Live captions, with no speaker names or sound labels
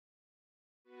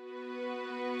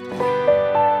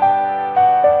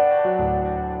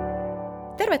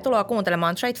Tervetuloa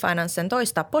kuuntelemaan Trade Financen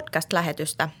toista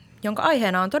podcast-lähetystä, jonka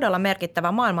aiheena on todella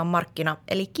merkittävä maailmanmarkkina,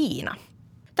 eli Kiina.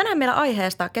 Tänään meillä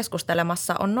aiheesta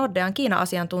keskustelemassa on Nordean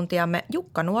Kiina-asiantuntijamme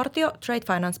Jukka Nuortio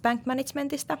Trade Finance Bank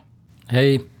Managementista.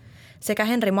 Hei. Sekä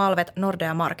Henri Malvet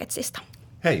Nordea Marketsista.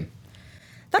 Hei.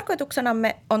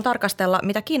 Tarkoituksenamme on tarkastella,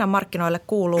 mitä Kiinan markkinoille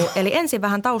kuuluu, eli ensin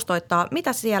vähän taustoittaa,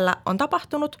 mitä siellä on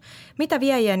tapahtunut, mitä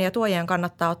viejien ja tuojien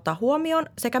kannattaa ottaa huomioon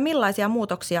sekä millaisia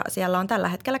muutoksia siellä on tällä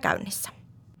hetkellä käynnissä.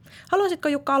 Haluaisitko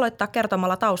Jukka aloittaa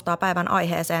kertomalla taustaa päivän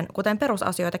aiheeseen, kuten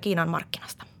perusasioita Kiinan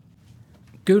markkinasta?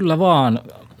 Kyllä vaan.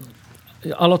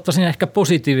 Aloittaisin ehkä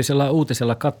positiivisella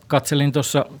uutisella. Katselin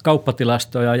tuossa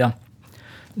kauppatilastoja ja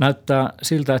näyttää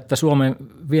siltä, että Suomen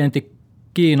vienti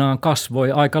Kiinaan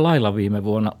kasvoi aika lailla viime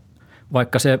vuonna,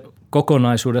 vaikka se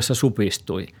kokonaisuudessa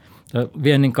supistui.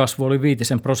 Viennin kasvu oli 5%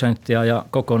 ja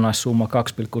kokonaissumma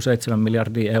 2,7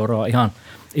 miljardia euroa,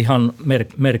 ihan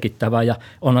merkittävä. Ja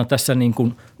onhan tässä niin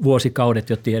kuin vuosikaudet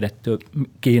jo tiedetty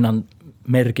Kiinan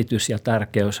merkitys ja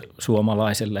tärkeys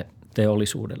suomalaiselle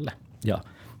teollisuudelle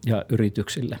ja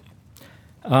yrityksille.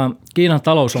 Kiinan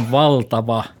talous on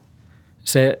valtava.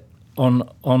 Se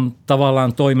on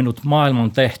tavallaan toiminut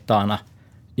maailman tehtaana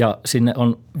ja sinne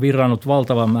on virrannut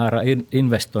valtava määrä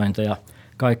investointeja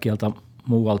kaikkialta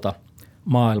muualta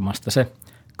maailmasta. Se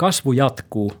kasvu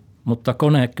jatkuu, mutta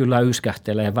kone kyllä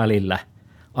yskähtelee välillä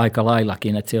aika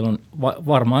laillakin. Että siellä on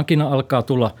varmaankin alkaa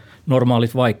tulla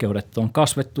normaalit vaikeudet. On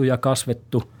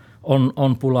kasvettu,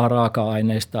 on pulaa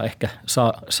raaka-aineista, ehkä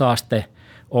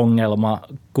saasteongelma,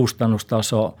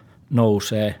 kustannustaso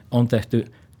nousee, on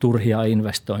tehty turhia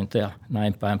investointeja,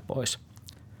 näin päin pois.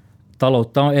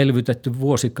 Taloutta on elvytetty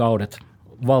vuosikaudet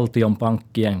valtion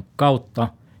pankkien kautta,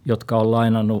 jotka on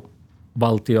lainannut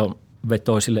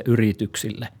valtiovetoisille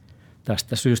yrityksille.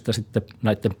 Tästä syystä sitten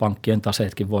näiden pankkien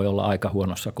taseetkin voi olla aika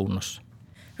huonossa kunnossa.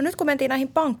 No nyt kun mentiin näihin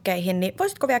pankkeihin, niin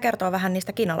voisitko vielä kertoa vähän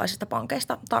niistä kiinalaisista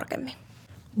pankeista tarkemmin?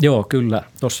 Joo, kyllä.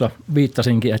 Tuossa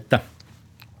viittasinkin, että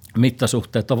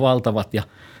mittasuhteet on valtavat ja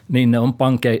niin ne on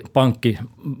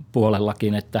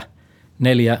pankkipuolellakin, että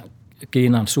 4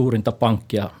 Kiinan suurinta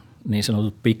pankkia, niin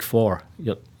sanotut Big Four,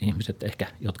 ihmiset ehkä,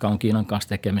 jotka on Kiinan kanssa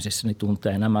tekemisissä, niin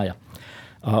tuntee nämä. Ja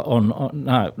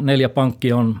nämä 4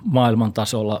 pankkia on maailman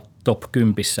tasolla top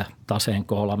 10 taseen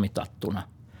koolla mitattuna.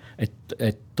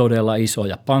 Todella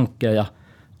isoja pankkeja ja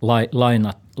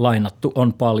lainattu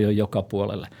on paljon joka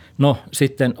puolelle. No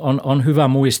sitten on hyvä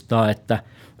muistaa, että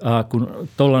kun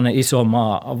tuollainen iso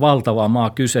maa, valtava maa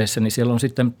kyseessä, niin siellä on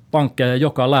sitten pankkeja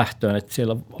joka lähtöön. Että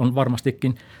siellä on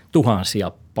varmastikin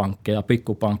tuhansia pankkeja,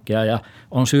 pikkupankkeja ja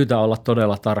on syytä olla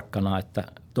todella tarkkana, että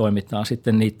toimitaan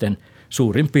sitten niiden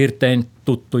suurin piirtein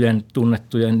tuttujen,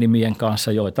 tunnettujen nimien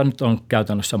kanssa, joita nyt on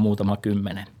käytännössä muutama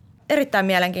 10. Erittäin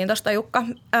mielenkiintoista, Jukka.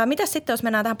 Mitäs sitten, jos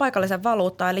mennään tähän paikallisen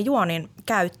valuuttaan, eli juonin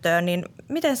käyttöön, niin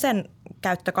miten sen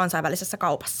käyttö kansainvälisessä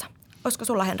kaupassa? Olisiko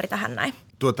sulla, Henri, tähän näin?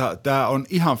 Tämä on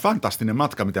ihan fantastinen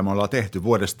matka, mitä me ollaan tehty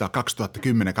vuodesta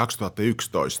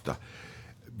 2010-2011.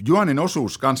 Juonin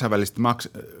osuus kansainvälisestä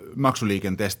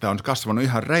maksuliikenteestä on kasvanut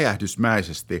ihan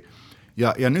räjähdysmäisesti.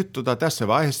 Ja nyt tässä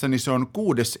vaiheessa niin se on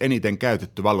 6. eniten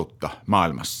käytetty valuutta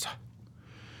maailmassa.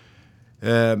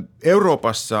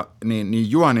 Euroopassa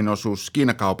niin juonin osuus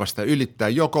Kiinakaupasta ylittää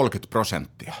jo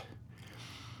 30%.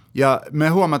 Ja me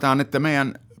huomataan, että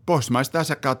meidän pohjoismaiset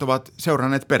asiakkaat ovat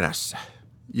seuranneet perässä.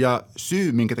 Ja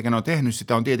syy, minkä takia ne on tehnyt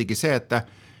sitä, on tietenkin se, että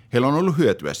heillä on ollut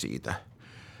hyötyä siitä.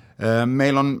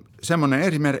 Meillä on semmoinen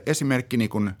esimerkki niin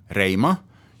kuin Reima,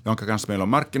 jonka kanssa meillä on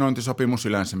markkinointisopimus.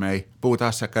 Yleensä me ei puhuta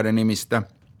asiakkaiden nimistä,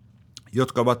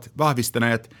 jotka ovat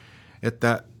vahvistaneet,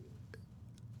 että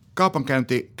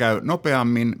kaupankäynti käy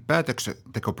nopeammin,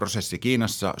 päätöksentekoprosessi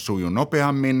Kiinassa sujuu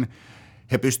nopeammin,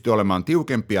 he pystyvät olemaan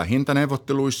tiukempia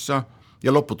hintaneuvotteluissa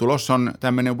ja lopputulos on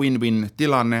tämmöinen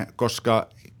win-win-tilanne, koska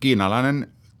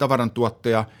kiinalainen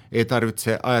tavarantuottaja ei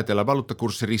tarvitse ajatella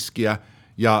valuuttakurssiriskiä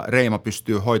ja Reima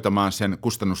pystyy hoitamaan sen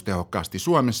kustannustehokkaasti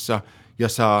Suomessa ja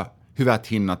saa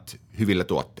hyvät hinnat hyville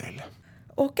tuotteille.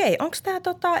 Okei, onko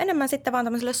tämä enemmän sitten vaan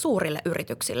tämmöisille suurille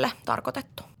yrityksille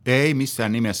tarkoitettu? Ei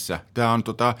missään nimessä. Tämä on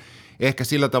ehkä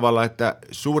sillä tavalla, että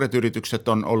suuret yritykset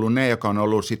on ollut ne, joka on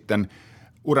ollut sitten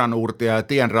uranuurtia ja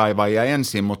tienraivaajia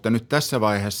ensin, mutta nyt tässä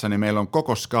vaiheessa niin meillä on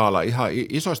koko skaala ihan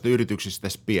isoista yrityksistä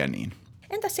pieniin.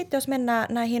 Entäs sitten, jos mennään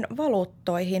näihin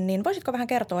valuuttoihin, niin voisitko vähän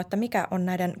kertoa, että mikä on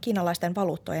näiden kiinalaisten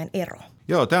valuuttojen ero?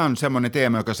 Joo, tämä on semmoinen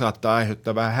teema, joka saattaa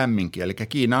aiheuttaa vähän hämminkiä. Eli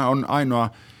Kiina on ainoa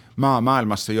maa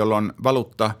maailmassa, jolla on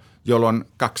valuutta, jolla on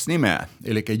 2 nimeä,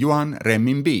 eli yuan,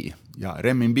 renminbi. Ja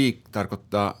renminbi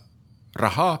tarkoittaa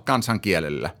rahaa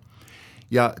kansankielellä.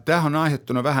 Ja tämähän on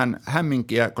aiheuttanut vähän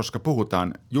hämminkiä, koska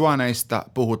puhutaan juaneista,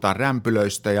 puhutaan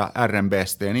rämpylöistä ja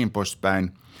RMBstä ja niin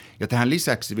poispäin. Ja tähän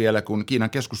lisäksi vielä, kun Kiinan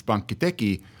keskuspankki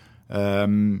teki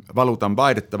valuutan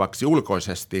vaihdettavaksi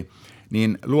ulkoisesti,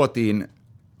 niin luotiin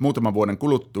muutaman vuoden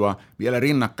kuluttua vielä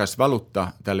rinnakkaisvaluutta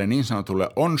tälle niin sanotulle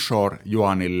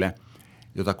onshore-juanille,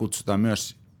 jota kutsutaan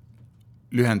myös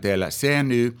lyhenteellä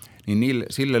CNY, niin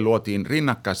sille luotiin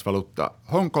rinnakkaisvaluutta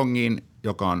Hongkongiin,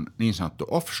 joka on niin sanottu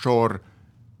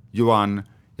offshore-juan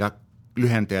ja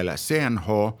lyhenteellä CNH.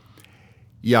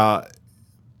 Ja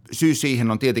syy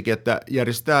siihen on tietenkin, että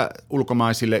järjestää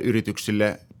ulkomaisille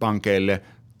yrityksille, pankeille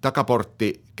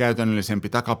käytännöllisempi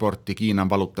takaportti Kiinan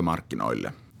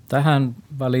valuuttamarkkinoille. Tähän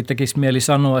väliin tekisi mieli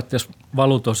sanoa, että jos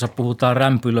valuutoissa puhutaan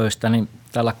rämpylöistä, niin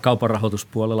tällä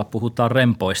kaupanrahoituspuolella puhutaan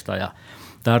rempoista. Ja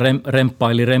tämä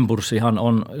remppa eli remburssihan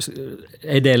on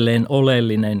edelleen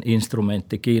oleellinen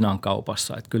instrumentti Kiinan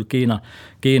kaupassa. Että kyllä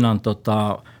Kiinan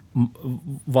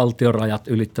valtiorajat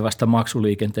ylittävästä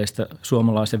maksuliikenteestä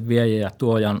suomalaisen viejän ja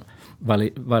tuojan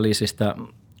välisistä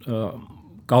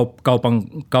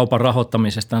kaupan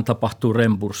rahoittamisesta tapahtuu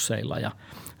rembursseilla ja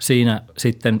siinä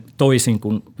sitten toisin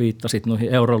kuin viittasit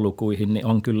noihin eurolukuihin, niin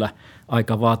on kyllä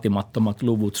aika vaatimattomat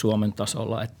luvut Suomen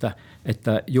tasolla,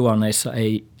 että juaneissa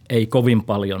ei kovin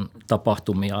paljon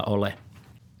tapahtumia ole.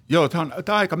 Joo, tämä on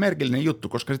aika merkillinen juttu,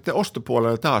 koska sitten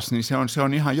ostopuolella taas niin se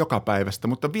on ihan joka päivästä,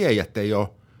 mutta viejät ei ole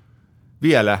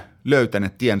vielä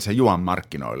löytäneet tiensä juan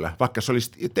markkinoilla, vaikka se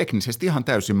olisi teknisesti ihan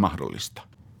täysin mahdollista.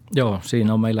 Joo,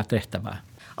 siinä on meillä tehtävää.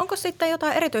 Onko sitten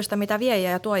jotain erityistä, mitä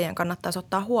viejien ja tuojien kannattaisi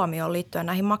ottaa huomioon liittyen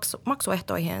näihin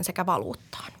maksuehtoihin sekä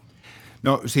valuuttaan?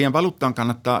 No siihen valuuttaan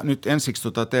kannattaa nyt ensiksi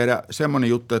tehdä semmoinen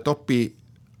juttu, että oppii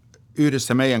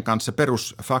yhdessä meidän kanssa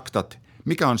perusfaktat,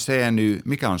 mikä on CNY,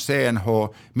 mikä on CNH,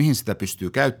 mihin sitä pystyy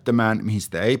käyttämään, mihin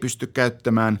sitä ei pysty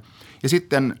käyttämään. Ja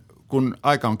sitten kun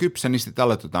aika on kypsä, niin sitten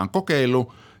aloitetaan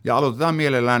kokeilu ja aloitetaan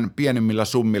mielellään pienemmillä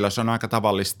summilla. Se on aika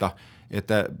tavallista,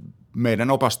 että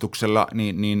meidän opastuksella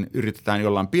niin yritetään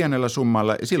jollain pienellä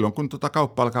summalla ja silloin kun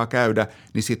kauppa alkaa käydä,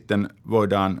 niin sitten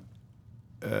voidaan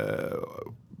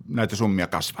näitä summia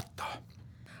kasvattaa.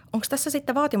 Onko tässä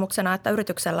sitten vaatimuksena, että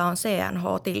yrityksellä on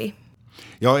CNH-tili?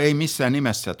 Joo, ei missään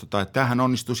nimessä. Tämähän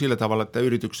onnistuu sillä tavalla, että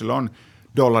yrityksellä on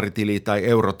dollaritili tai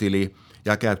eurotili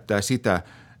ja käyttää sitä,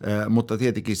 mutta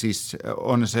tietenkin siis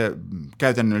on se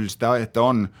käytännöllistä, että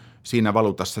on siinä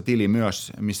valuutassa tili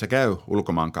myös, missä käy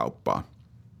ulkomaankauppaa.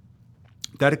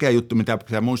 Tärkeä juttu, mitä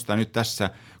pitää muistaa nyt tässä,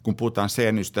 kun puhutaan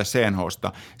CNYstä ja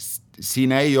CNHsta,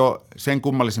 siinä ei ole sen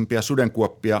kummallisempia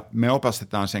sudenkuoppia. Me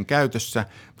opastetaan sen käytössä,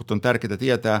 mutta on tärkeää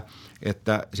tietää,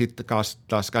 että sitten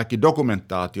taas kaikki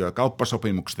dokumentaatio ja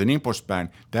kauppasopimukset ja niin poispäin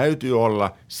täytyy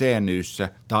olla CNYssä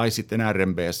tai sitten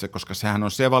RMBssä, koska sehän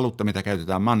on se valuutta, mitä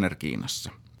käytetään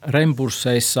Manner-Kiinassa.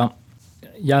 Rembursseissa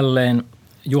jälleen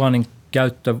juanin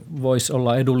käyttö voisi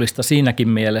olla edullista siinäkin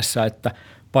mielessä, että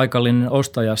paikallinen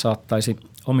ostaja saattaisi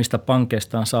omista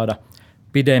pankeistaan saada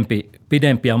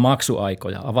pidempiä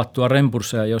maksuaikoja, avattua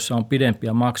rembursseja, joissa on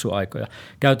pidempiä maksuaikoja.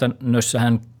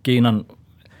 Käytännössähän Kiinan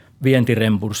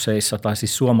vientirembursseissa tai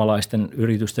siis suomalaisten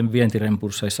yritysten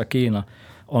vientirembursseissa Kiina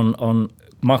on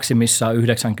maksimissaan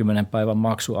 90 päivän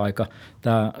maksuaika.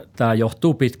 Tämä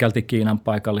johtuu pitkälti Kiinan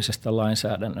paikallisesta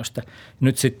lainsäädännöstä.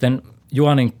 Nyt sitten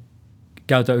juanin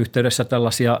käytön yhteydessä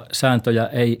tällaisia sääntöjä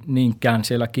ei niinkään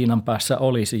siellä Kiinan päässä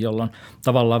olisi, jolloin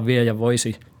tavallaan viejä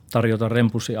voisi tarjota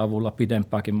remburssin avulla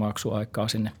pidempääkin maksuaikaa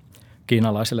sinne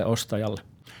kiinalaiselle ostajalle.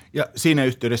 Ja siinä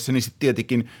yhteydessä niin sitten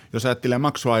tietenkin, jos ajattelee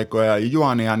maksuaikoja ja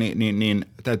juania, niin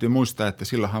täytyy muistaa, että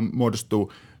silloinhan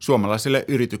muodostuu suomalaiselle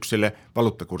yritykselle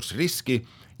valuuttakurssiriski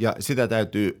ja sitä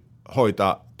täytyy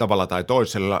hoitaa tavalla tai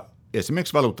toisella,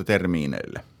 esimerkiksi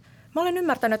valuuttatermiineille. Mä olen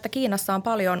ymmärtänyt, että Kiinassa on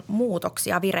paljon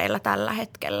muutoksia vireillä tällä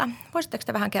hetkellä. Voisitteko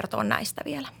te vähän kertoa näistä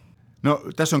vielä? No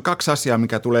tässä on kaksi asiaa,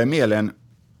 mikä tulee mieleen.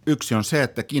 Yksi on se,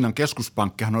 että Kiinan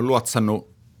keskuspankkihan on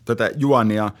luotsannut tätä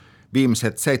juania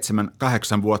viimeiset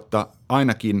 7-8 vuotta,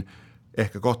 ainakin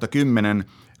ehkä kohta 10,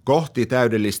 kohti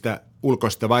täydellistä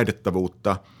ulkoista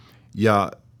vaihdettavuutta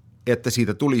ja että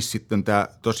siitä tulisi sitten tämä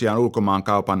tosiaan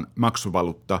ulkomaankaupan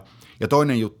maksuvaluutta. Ja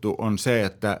toinen juttu on se,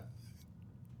 että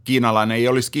kiinalainen ei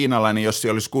olisi kiinalainen, jos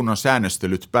se olisi kunnon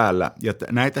säännöstelyt päällä. Ja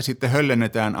näitä sitten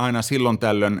höllennetään aina silloin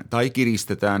tällöin tai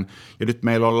kiristetään. Ja nyt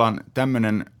meillä ollaan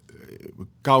tämmöinen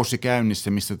kausi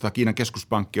käynnissä, missä Kiinan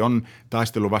keskuspankki on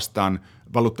taistellut vastaan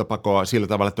valuuttapakoa sillä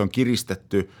tavalla, että on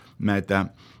kiristetty näitä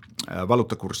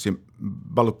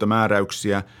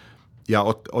valuuttamääräyksiä ja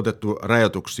otettu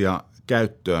rajoituksia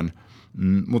käyttöön.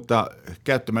 Mutta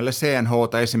käyttämällä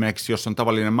CNH:ta esimerkiksi, jos on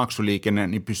tavallinen maksuliikenne,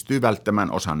 niin pystyy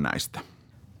välttämään osan näistä.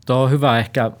 Tuo on hyvä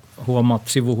ehkä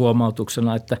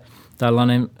sivuhuomautuksena, että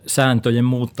tällainen sääntöjen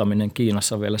muuttaminen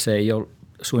Kiinassa vielä, se ei ole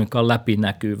suinkaan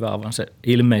läpinäkyvää, vaan se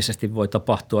ilmeisesti voi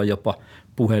tapahtua jopa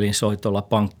puhelinsoitolla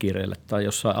pankkiireille tai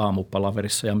jossain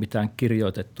aamupalaverissa ja mitään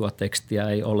kirjoitettua tekstiä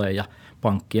ei ole ja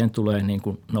pankkien tulee niin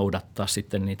kuin noudattaa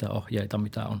sitten niitä ohjeita,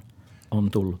 mitä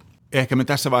on tullut. Ehkä me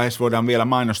tässä vaiheessa voidaan vielä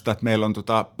mainostaa, että meillä on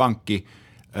pankki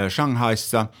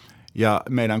Shanghaissa ja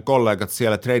meidän kollegat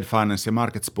siellä Trade Finance ja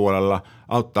Markets puolella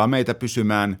auttaa meitä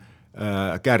pysymään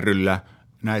kärryllä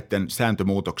näiden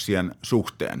sääntömuutoksien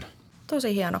suhteen.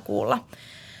 Tosi hieno kuulla.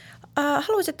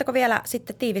 Haluaisitteko vielä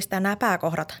sitten tiivistää nämä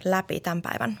pääkohdat läpi tämän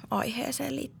päivän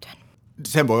aiheeseen liittyen?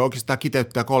 Sen voi oikeastaan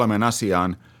kiteyttää 3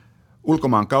 asiaan.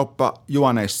 Ulkomaankauppa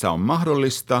juaneissa on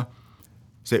mahdollista.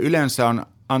 Se yleensä on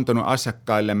antanut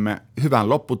asiakkaillemme hyvän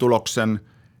lopputuloksen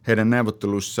heidän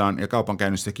neuvotteluissaan ja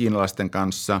kaupankäynnissä kiinalaisten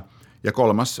kanssa. Ja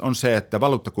 3 on se, että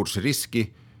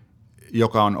valuuttakurssiriski,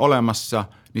 joka on olemassa,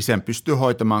 niin sen pystyy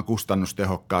hoitamaan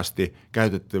kustannustehokkaasti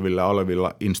käytettävillä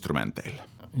olevilla instrumenteilla.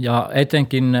 Ja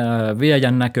etenkin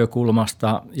viejän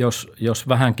näkökulmasta, jos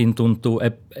vähänkin tuntuu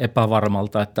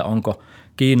epävarmalta, että onko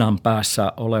Kiinan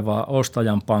päässä oleva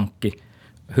ostajan pankki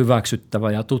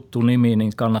hyväksyttävä ja tuttu nimi,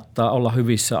 niin kannattaa olla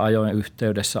hyvissä ajoin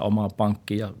yhteydessä omaan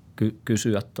pankkiin ja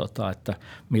kysyä, että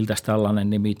miltä tällainen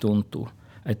nimi tuntuu.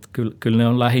 Että kyllä ne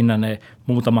on lähinnä ne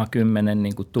muutama 10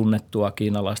 niin kuin tunnettua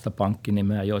kiinalaista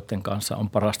pankkinimeä, joiden kanssa on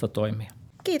parasta toimia.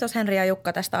 Kiitos Henri ja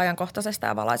Jukka tästä ajankohtaisesta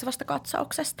ja valaisevasta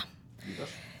katsauksesta. Kiitos.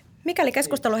 Mikäli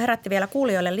keskustelu herätti vielä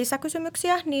kuulijoille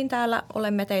lisäkysymyksiä, niin täällä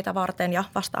olemme teitä varten ja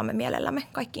vastaamme mielellämme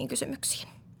kaikkiin kysymyksiin.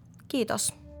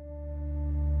 Kiitos.